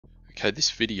Okay,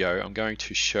 this video I'm going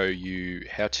to show you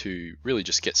how to really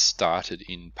just get started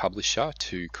in Publisher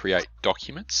to create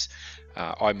documents.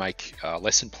 I make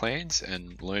lesson plans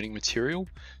and learning material,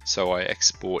 so I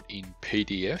export in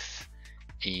PDF.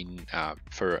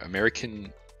 For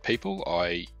American people,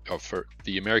 for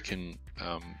the American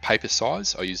paper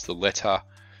size, I use the letter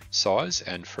size,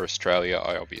 and for Australia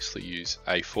I obviously use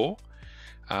A4.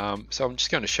 So I'm just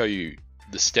going to show you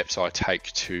the steps I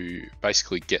take to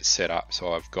basically get set up.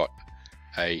 So I've got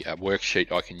a worksheet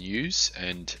I can use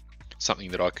and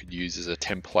something that I could use as a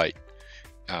template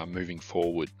moving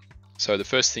forward. So the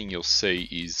first thing you'll see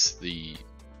is the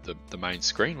main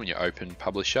screen when you open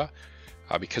Publisher.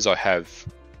 Because I have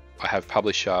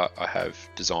Publisher, I have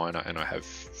Designer, and I have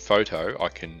Photo, I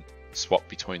can swap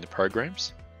between the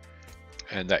programs,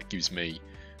 and that gives me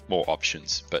more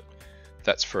options, but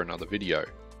that's for another video.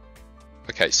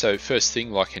 Okay, so first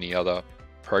thing, like any other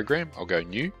program, I'll go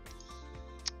New,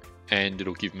 and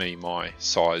it'll give me my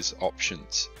size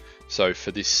options. So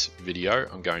for this video,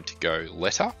 I'm going to go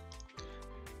Letter,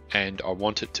 and I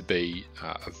want it to be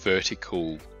a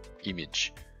vertical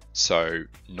image, so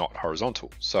not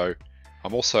horizontal. So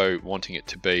I'm also wanting it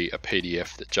to be a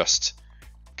PDF that just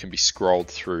can be scrolled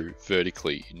through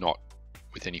vertically, not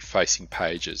with any facing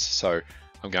pages. So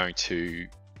I'm going to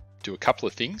do a couple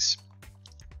of things,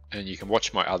 and you can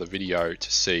watch my other video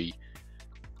to see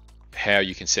how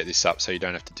you can set this up so you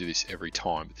don't have to do this every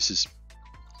time. This is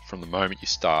from the moment you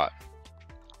start.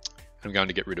 I'm going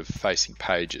to get rid of facing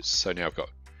pages. So now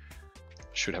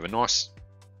should have a nice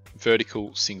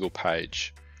vertical single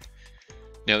page.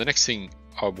 Now the next thing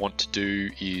I want to do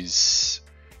is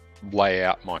lay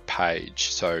out my page.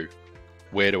 So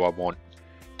where do I want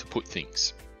to put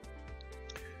things?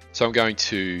 So I'm going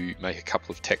to make a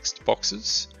couple of text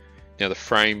boxes. Now the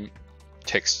frame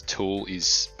text tool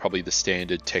is probably the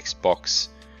standard text box,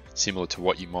 similar to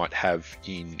what you might have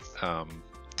in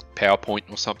PowerPoint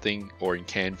or something, or in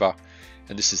Canva.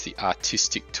 And this is the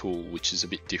artistic tool, which is a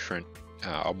bit different.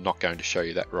 I'm not going to show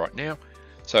you that right now.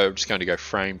 So I'm just going to go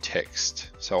frame text.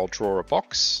 So I'll draw a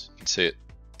box. You can see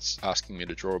it's asking me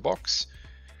to draw a box,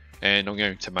 and I'm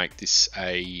going to make this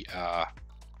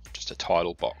just a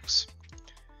title box.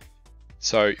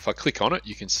 So if I click on it,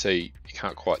 you can see, you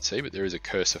can't quite see, but there is a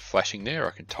cursor flashing there. I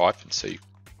can type and see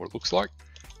what it looks like.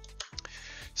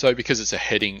 So because it's a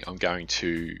heading, I'm going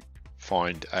to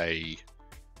find a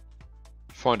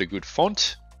good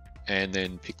font and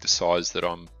then pick the size that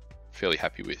I'm fairly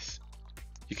happy with.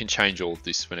 You can change all of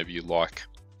this whenever you like.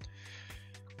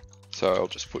 So I'll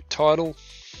just put title.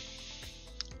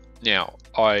 Now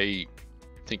I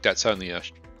think that's only a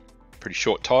pretty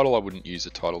short title. I wouldn't use a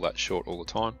title that short all the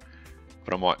time,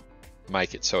 but I might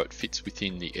make it so it fits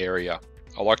within the area.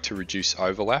 I like to reduce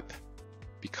overlap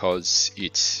because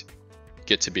it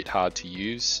gets a bit hard to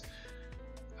use.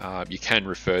 You can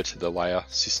refer to the layer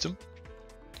system,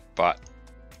 but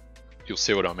you'll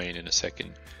see what I mean in a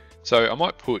second. So I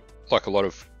might put, like a lot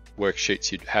of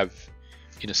worksheets you'd have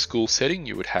in a school setting,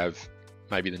 you would have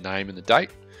maybe the name and the date.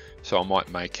 So I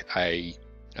might make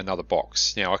another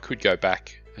box. Now I could go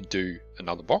back and do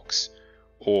another box,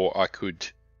 or I could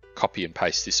copy and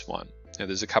paste this one. Now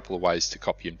there's a couple of ways to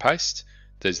copy and paste.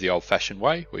 There's the old-fashioned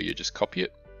way where you just copy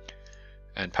it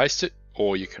and paste it,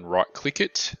 or you can right-click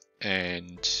it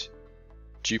and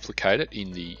duplicate it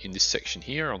in this section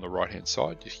here on the right-hand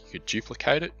side. You could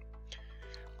duplicate it,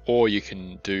 or you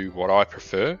can do what I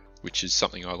prefer, which is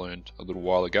something I learned a little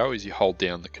while ago, is you hold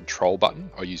down the control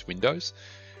button. I use Windows.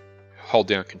 Hold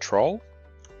down control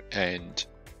and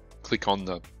click on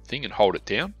the thing and hold it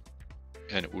down,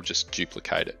 and it will just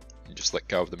duplicate it, and just let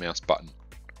go of the mouse button.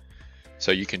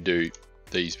 So you can do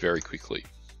these very quickly.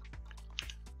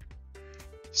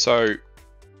 So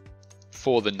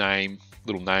for the name,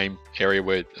 little name area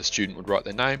where a student would write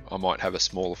their name, I might have a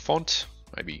smaller font,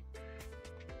 maybe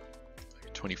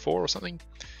 24 or something.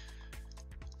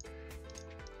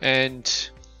 And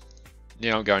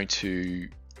now I'm going to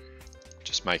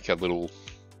just make a little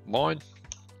line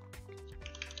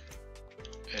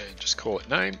and just call it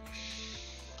name.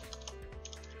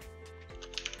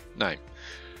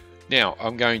 Now I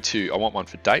want one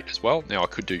for date as well. Now I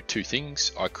could do two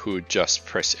things. I could just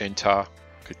press enter, I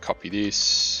could copy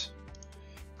this,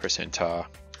 press enter,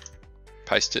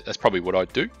 paste it. That's probably what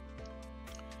I'd do.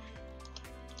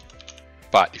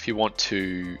 But if you want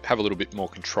to have a little bit more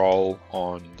control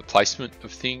on the placement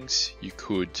of things, you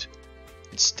could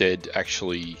instead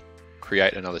actually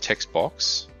create another text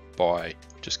box by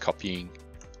just copying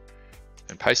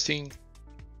and pasting,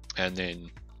 and then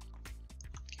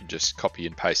you can just copy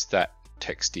and paste that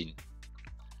text in.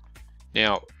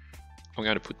 Now I'm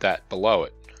going to put that below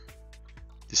it.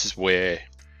 This is where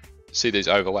see these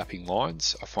overlapping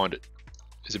lines. I find it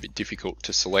is a bit difficult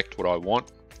to select what I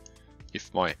want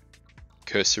if my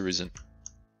cursor isn't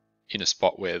in a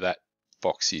spot where that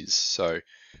box is. So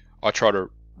I try to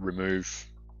remove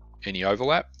any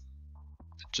overlap,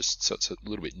 just so it's a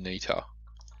little bit neater.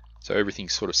 So everything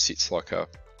sort of sits like a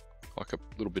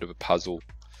little bit of a puzzle.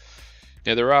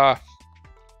 Now there are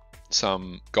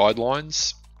some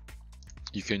guidelines.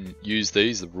 You can use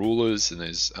these, the rulers, and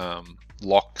there's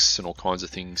locks and all kinds of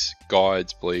things,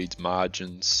 guides, bleeds,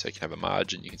 margins. So you can have a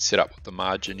margin, you can set up what the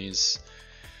margin is.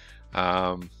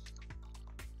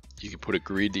 You can put a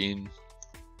grid in,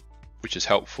 which is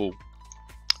helpful,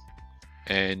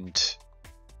 and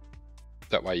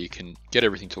that way you can get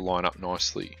everything to line up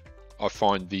nicely. I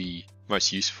find the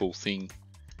most useful thing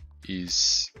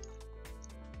is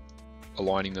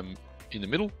aligning them in the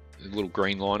middle. The little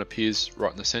green line appears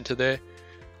right in the center there.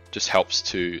 Just helps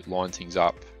to line things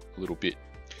up a little bit.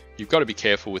 You've got to be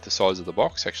careful with the size of the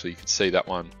box. Actually, you can see that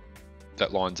one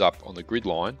that lines up on the grid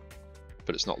line,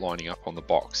 but it's not lining up on the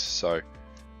box. So you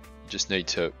just need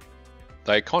to,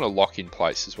 they kind of lock in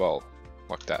place as well,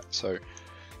 like that. So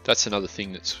that's another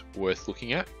thing that's worth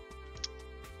looking at.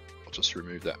 I'll just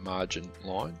remove that margin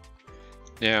line.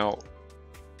 Now,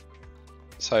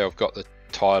 say I've got the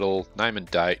title, name and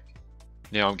date.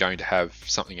 Now I'm going to have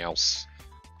something else.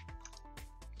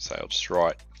 So I'll just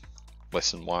write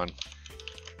lesson 1.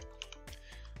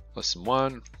 Lesson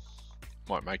 1,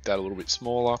 might make that a little bit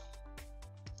smaller,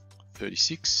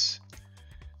 36.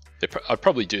 I'd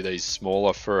probably do these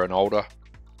smaller for an older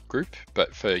group,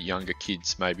 but for younger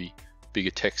kids maybe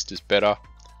bigger text is better,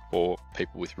 or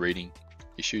people with reading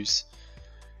issues.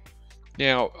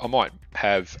 Now I might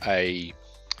have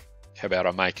how about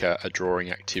I make a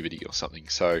drawing activity or something.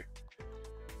 So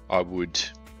I would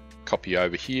copy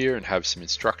over here and have some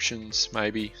instructions,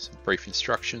 maybe some brief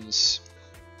instructions,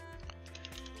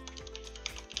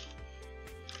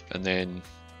 and then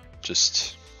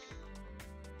just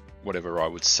whatever I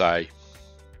would say.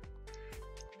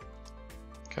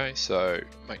 Okay, so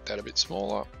make that a bit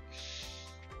smaller.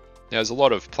 Now there's a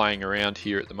lot of playing around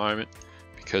here at the moment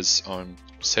because I'm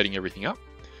setting everything up,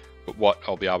 but what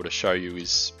I'll be able to show you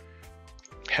is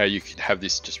how you can have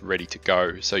this just ready to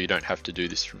go, so you don't have to do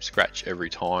this from scratch every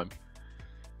time,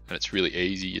 and it's really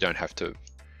easy. You don't have to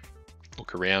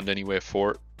look around anywhere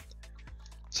for it.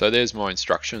 So there's my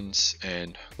instructions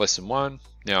and lesson 1.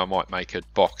 Now I might make a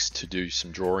box to do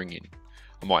some drawing in.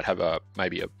 I might have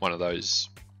maybe one of those,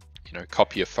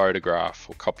 copy a photograph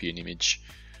or copy an image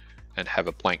and have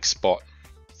a blank spot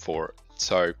for it.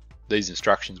 So these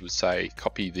instructions would say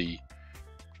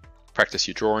practice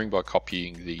your drawing by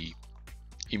copying the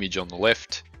image on the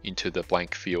left into the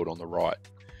blank field on the right.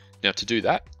 Now to do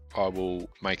that, I will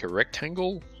make a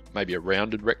rectangle, maybe a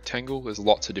rounded rectangle. There's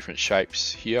lots of different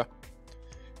shapes here,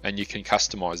 and you can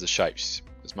customize the shapes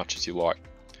as much as you like.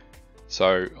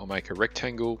 So I'll make a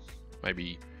rectangle,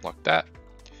 maybe like that.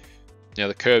 Now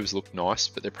the curves look nice,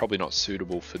 but they're probably not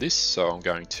suitable for this, so I'm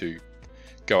going to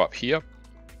go up here.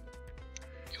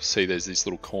 You'll see there's this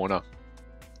little corner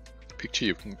picture.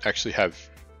 You can actually have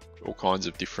all kinds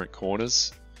of different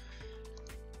corners.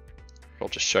 I'll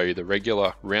just show you the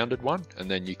regular rounded one, and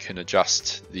then you can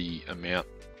adjust the amount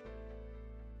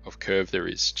of curve there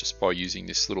is just by using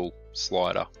this little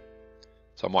slider.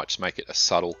 So I might just make it a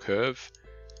subtle curve.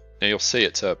 Now you'll see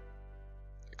it's a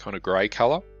kind of grey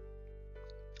colour.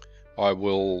 I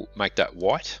will make that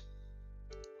white,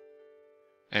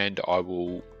 and I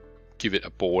will give it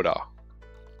a border.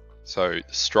 So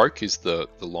the stroke is the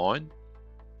line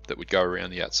that would go around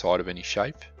the outside of any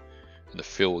shape, and the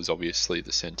fill is obviously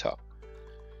the center.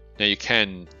 Now you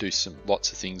can do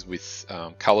lots of things with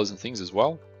colors and things as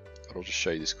well, but I'll just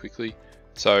show you this quickly.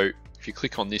 So if you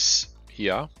click on this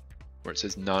here where it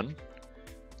says none,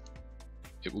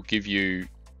 it will give you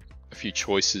a few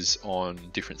choices on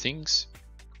different things,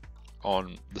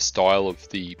 on the style of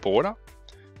the border.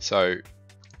 So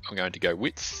I'm going to go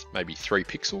width, maybe 3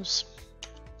 pixels.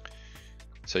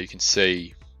 So you can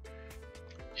see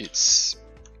it's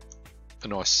a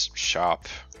nice sharp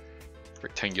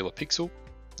rectangular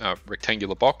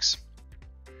rectangular box.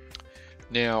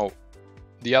 Now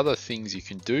the other things you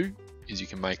can do is you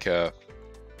can make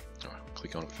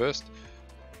click on it first.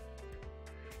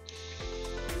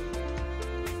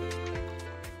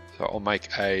 So I'll make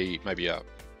maybe a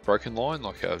broken line,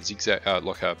 like a zigzag,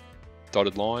 like a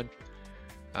dotted line.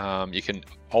 You can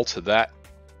alter that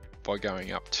by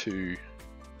going up to,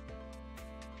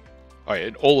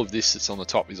 and all of this that's on the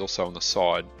top is also on the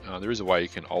side. There is a way you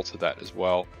can alter that as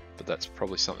well, but that's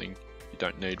probably something you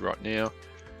don't need right now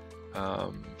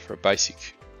for a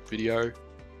basic video.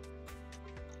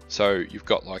 So you've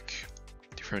got like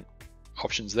different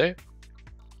options there.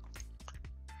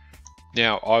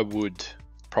 Now I would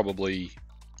probably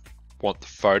want the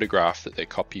photograph that they're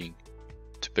copying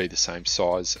to be the same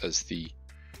size as the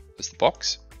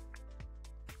box.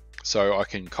 So I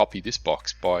can copy this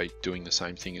box by doing the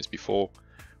same thing as before,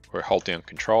 where I hold down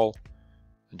Control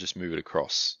and just move it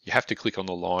across. You have to click on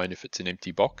the line if it's an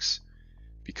empty box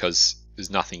because there's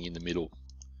nothing in the middle.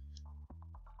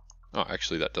 Oh,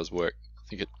 actually that does work. I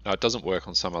think no, it doesn't work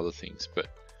on some other things, but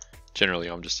generally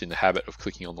I'm just in the habit of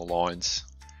clicking on the lines.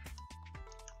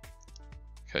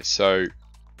 Okay, so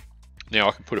now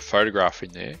I can put a photograph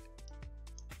in there.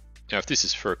 Now if this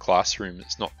is for a classroom,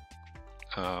 it's not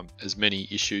as many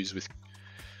issues with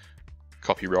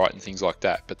copyright and things like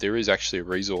that, but there is actually a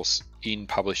resource in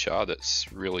Publisher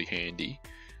that's really handy,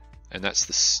 and that's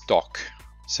the stock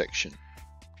section.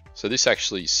 So this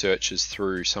actually searches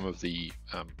through some of the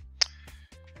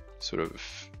sort of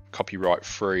copyright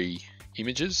free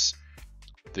images,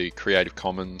 the Creative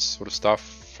Commons sort of stuff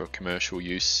for commercial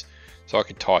use. So I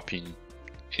can type in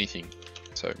anything,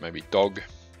 so maybe dog,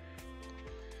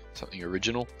 something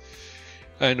original,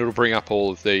 and it'll bring up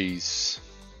all of these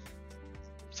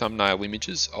thumbnail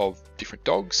images of different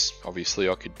dogs. Obviously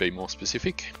I could be more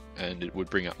specific and it would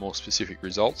bring up more specific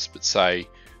results, but say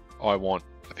I want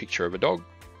a picture of a dog,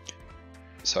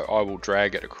 so I will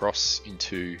drag it across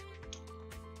into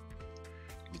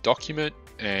the document,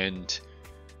 and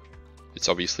it's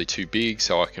obviously too big,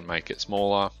 so I can make it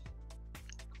smaller.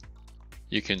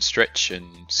 You can stretch and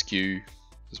skew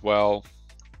as well.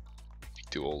 You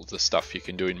do all of the stuff you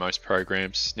can do in most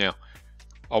programs. Now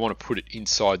I want to put it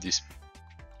inside this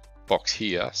box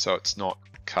here so it's not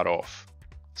cut off,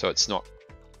 so it's not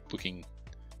looking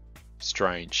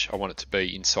strange. I want it to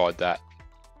be inside that,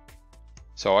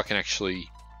 so I can actually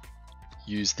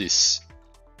use this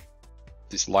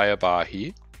layer bar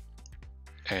here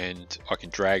and I can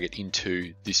drag it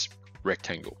into this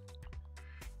rectangle.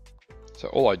 So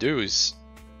all I do is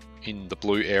in the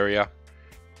blue area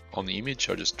on the image,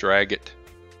 I just drag it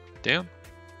down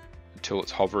until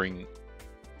it's hovering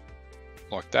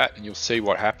like that, and you'll see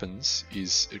what happens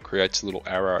is it creates a little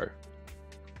arrow.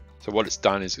 So what it's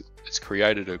done is it's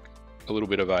created a little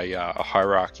bit of a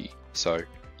hierarchy. So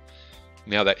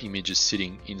now that image is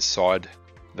sitting inside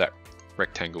that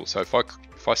rectangle. So if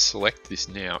I select this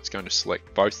now, it's going to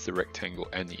select both the rectangle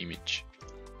and the image.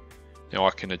 Now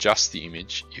I can adjust the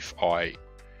image if I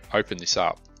open this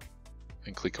up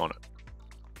and click on it.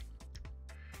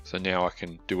 So now I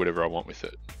can do whatever I want with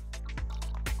it.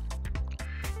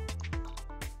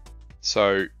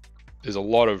 So there's a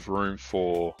lot of room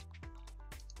for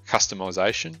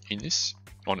customization in this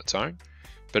on its own,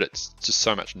 but it's just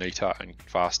so much neater and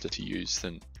faster to use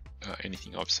than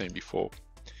anything I've seen before.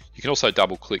 You can also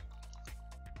double click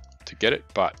to get it,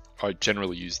 but I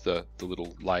generally use the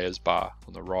little layers bar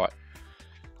on the right.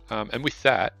 And with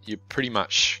that, you pretty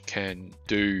much can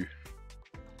do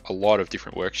a lot of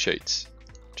different worksheets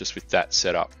just with that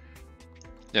setup.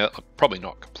 Now, I'm probably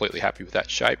not completely happy with that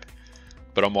shape,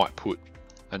 but I might put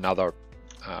another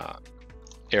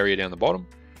area down the bottom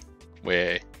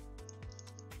where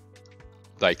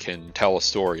they can tell a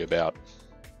story about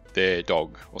their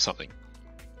dog or something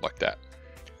like that.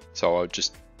 So I'll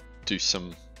just do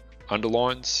some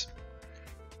underlines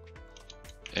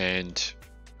and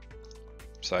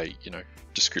say,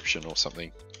 description or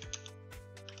something.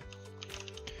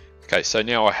 Okay, so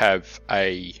now I have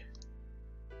a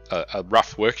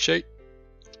rough worksheet,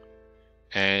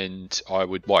 and I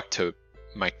would like to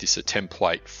make this a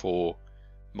template for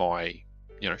my,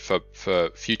 for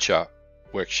future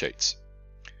worksheets.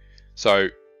 So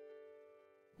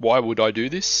why would I do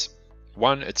this?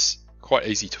 One, it's quite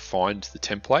easy to find the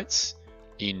templates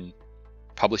in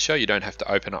Publisher. You don't have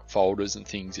to open up folders and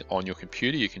things on your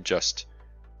computer. You can just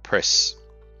press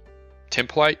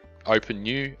template, open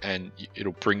new, and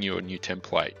it'll bring you a new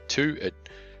template. Two,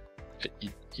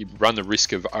 you run the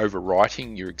risk of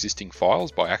overwriting your existing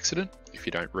files by accident if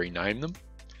you don't rename them.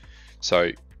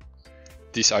 So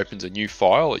this opens a new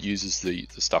file. It uses the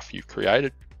stuff you've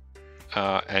created.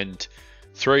 And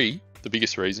three, the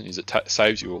biggest reason is it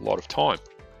saves you a lot of time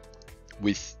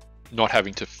with not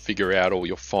having to figure out all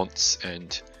your fonts,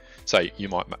 and say you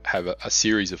might have a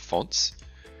series of fonts.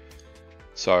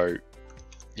 So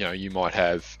you might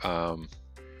have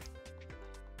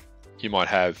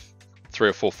 3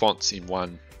 or 4 fonts in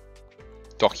one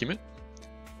document.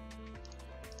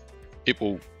 It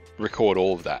will record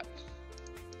all of that,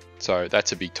 so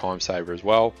that's a big time saver as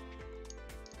well.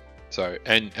 So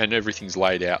and everything's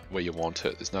laid out where you want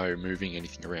it. There's no moving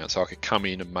anything around. So I could come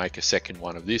in and make a second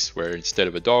one of this where instead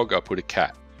of a dog I put a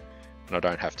cat, and I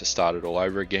don't have to start it all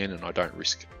over again, and I don't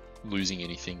risk losing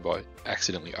anything by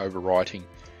accidentally overwriting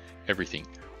everything.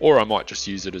 Or I might just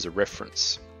use it as a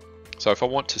reference. So if I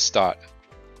want to start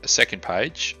a second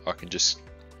page, I can just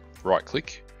right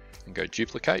click and go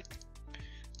duplicate,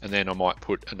 and then I might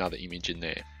put another image in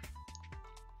there,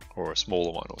 or a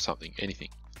smaller one or something, anything.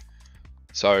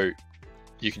 So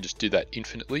you can just do that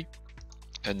infinitely,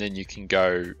 and then you can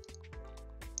go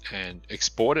and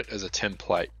export it as a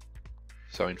template.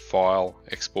 So in File,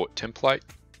 Export Template,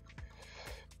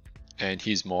 and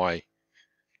here's my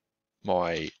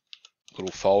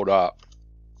little folder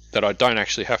that I don't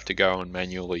actually have to go and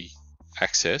manually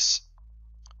access.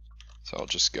 So I'll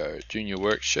just go Junior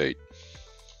Worksheet,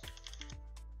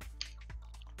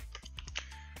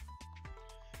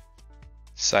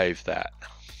 save that.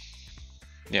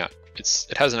 Now it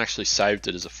hasn't actually saved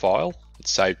it as a file,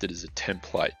 it's saved it as a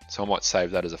template. So I might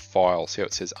save that as a file. See how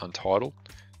it says Untitled?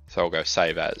 So I'll go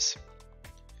Save As,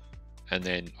 and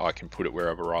then I can put it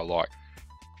wherever I like.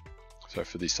 So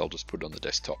for this, I'll just put it on the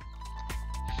desktop.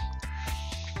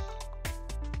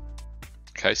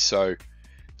 Okay, so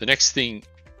the next thing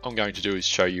I'm going to do is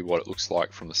show you what it looks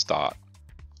like from the start.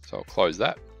 So I'll close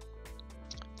that.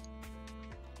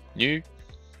 New,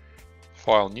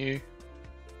 File, New.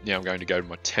 Now I'm going to go to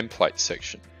my template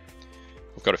section.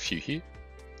 I've got a few here.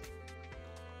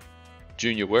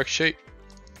 Junior Worksheet.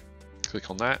 Click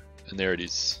on that, and there it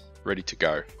is, ready to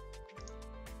go.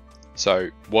 So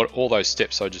all those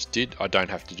steps I just did, I don't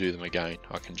have to do them again.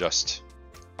 I can just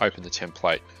open the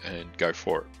template and go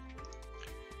for it.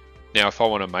 Now if I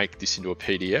want to make this into a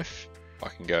PDF, I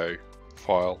can go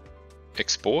File,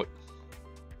 Export.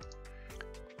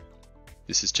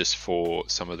 This is just for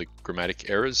some of the grammatic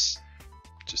errors.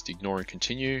 Just ignore and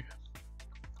continue.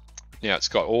 Now it's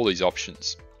got all these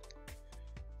options.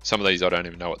 Some of these I don't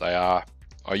even know what they are.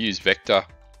 I use vector.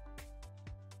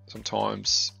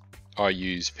 Sometimes I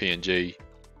use PNG,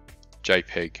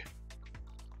 JPEG,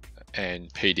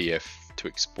 and PDF to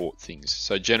export things.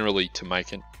 So generally, to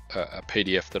make a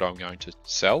PDF that I'm going to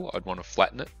sell, I'd want to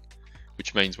flatten it,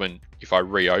 which means if I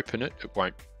reopen it, it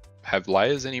won't have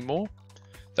layers anymore.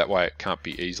 That way it can't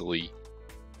be easily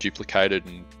duplicated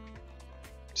and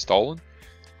stolen.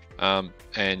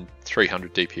 And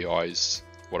 300 DPI is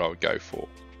what I would go for.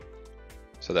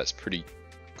 So that's pretty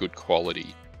good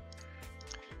quality.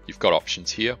 You've got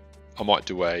options here. I might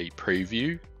do a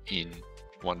preview in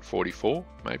 144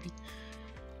 maybe.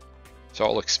 So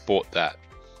I'll export that,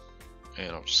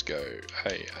 and I'll just go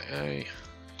AAA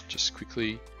just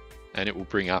quickly, and it will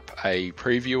bring up a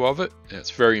preview of it. And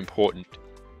it's very important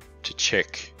to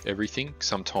check everything.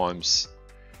 Sometimes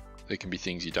there can be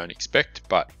things you don't expect,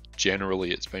 but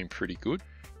generally it's been pretty good.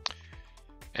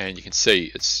 And you can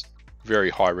see it's very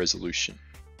high resolution.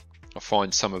 I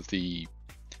find some of the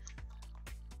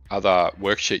other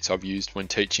worksheets I've used when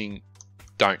teaching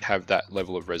don't have that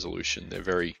level of resolution. They're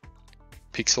very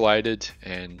pixelated,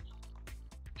 and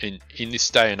in this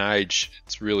day and age,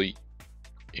 it's really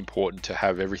important to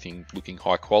have everything looking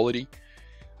high quality,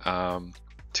 to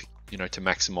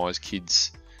maximize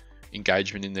kids'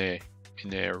 engagement in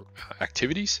their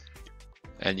activities.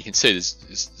 And you can see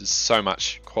there's so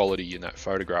much quality in that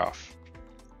photograph.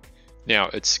 Now,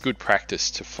 it's good practice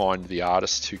to find the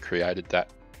artist who created that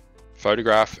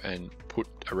photograph and put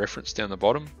a reference down the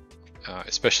bottom,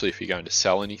 especially if you're going to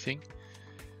sell anything.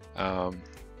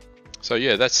 So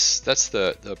yeah, that's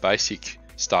the basic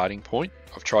starting point.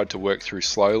 I've tried to work through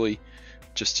slowly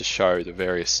just to show the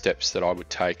various steps that I would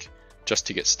take just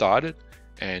to get started.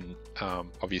 And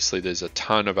obviously there's a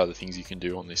ton of other things you can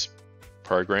do on this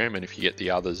program, and if you get the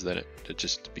others, then it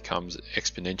just becomes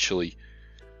exponentially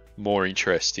more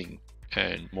interesting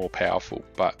and more powerful.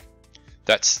 But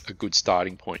that's a good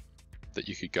starting point that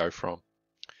you could go from.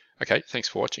 Okay, thanks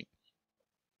for watching.